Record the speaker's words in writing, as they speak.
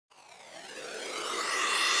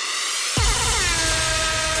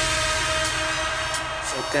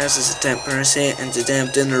guys, it's Temperance here, and today I'm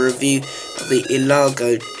doing a review of the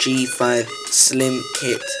Elago G5 Slim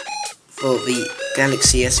Kit for the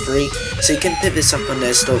Galaxy S3. So you can pick this up on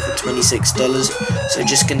their store for $26. So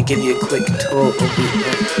just going to give you a quick tour of the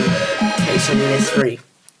actual case on the S3.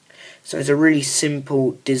 So it's a really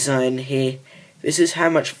simple design here. This is how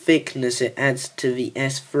much thickness it adds to the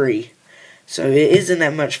S3. So it isn't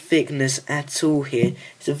that much thickness at all here.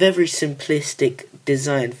 It's a very simplistic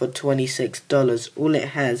design for $26. All it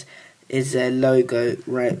has is their logo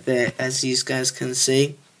right there, as you guys can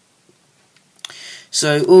see.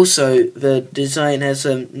 So also the design has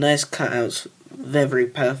some nice cutouts, very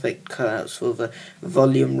perfect cutouts for the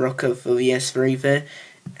volume rocker for the S3 there,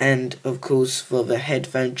 and of course for the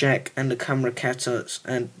headphone jack and the camera cutouts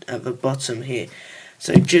and at the bottom here.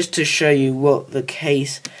 So just to show you what the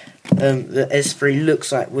case the S3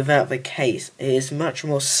 looks like without the case, it is much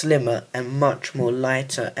more slimmer and much more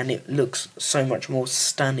lighter, and it looks so much more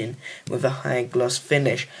stunning with a high gloss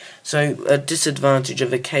finish. So a disadvantage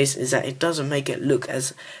of the case is that it doesn't make it look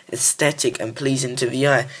as aesthetic and pleasing to the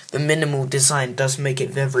eye. The minimal design does make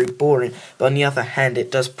it very boring, but on the other hand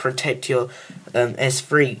it does protect your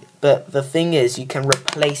S3. But the thing is, you can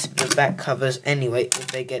replace the back covers anyway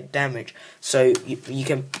if they get damaged. So you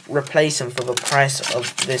can replace them for the price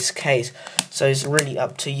of this case. So it's really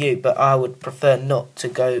up to you, but I would prefer not to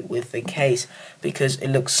go with the case because it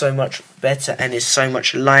looks so much better and is so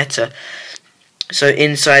much lighter. So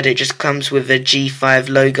inside it just comes with the G5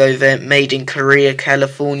 logo there, made in Korea,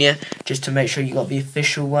 California, just to make sure you got the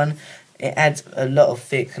official one. It adds a lot of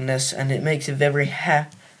thickness and it makes it very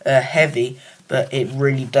heavy, but it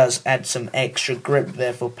really does add some extra grip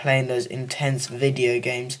there for playing those intense video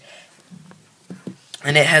games.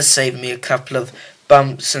 And it has saved me a couple of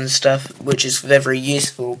bumps and stuff, which is very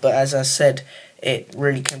useful, but as I said, it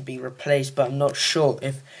really can be replaced, but I'm not sure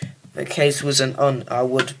if the case wasn't on, I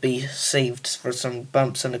would be saved for some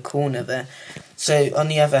bumps in the corner there. So on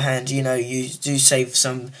the other hand, you know, you do save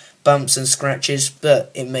some bumps and scratches,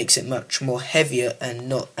 but it makes it much more heavier and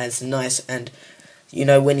not as nice. And you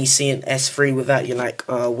know, when you see an S3 without, you're like,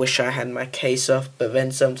 oh, I wish I had my case off. But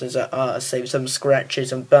then sometimes like, oh, I saved some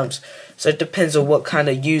scratches and bumps. So it depends on what kind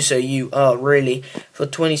of user you are, really. For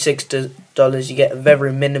 $26, you get a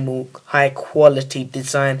very minimal, high quality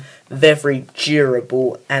design, very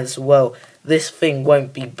durable as well. This thing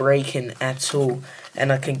won't be breaking at all,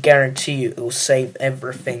 and I can guarantee you it will save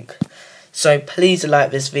everything. So please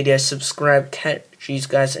like this video, subscribe, catch you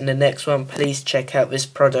guys in the next one. Please check out this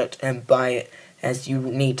product and buy it, as you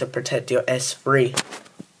need to protect your S3.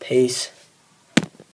 Peace.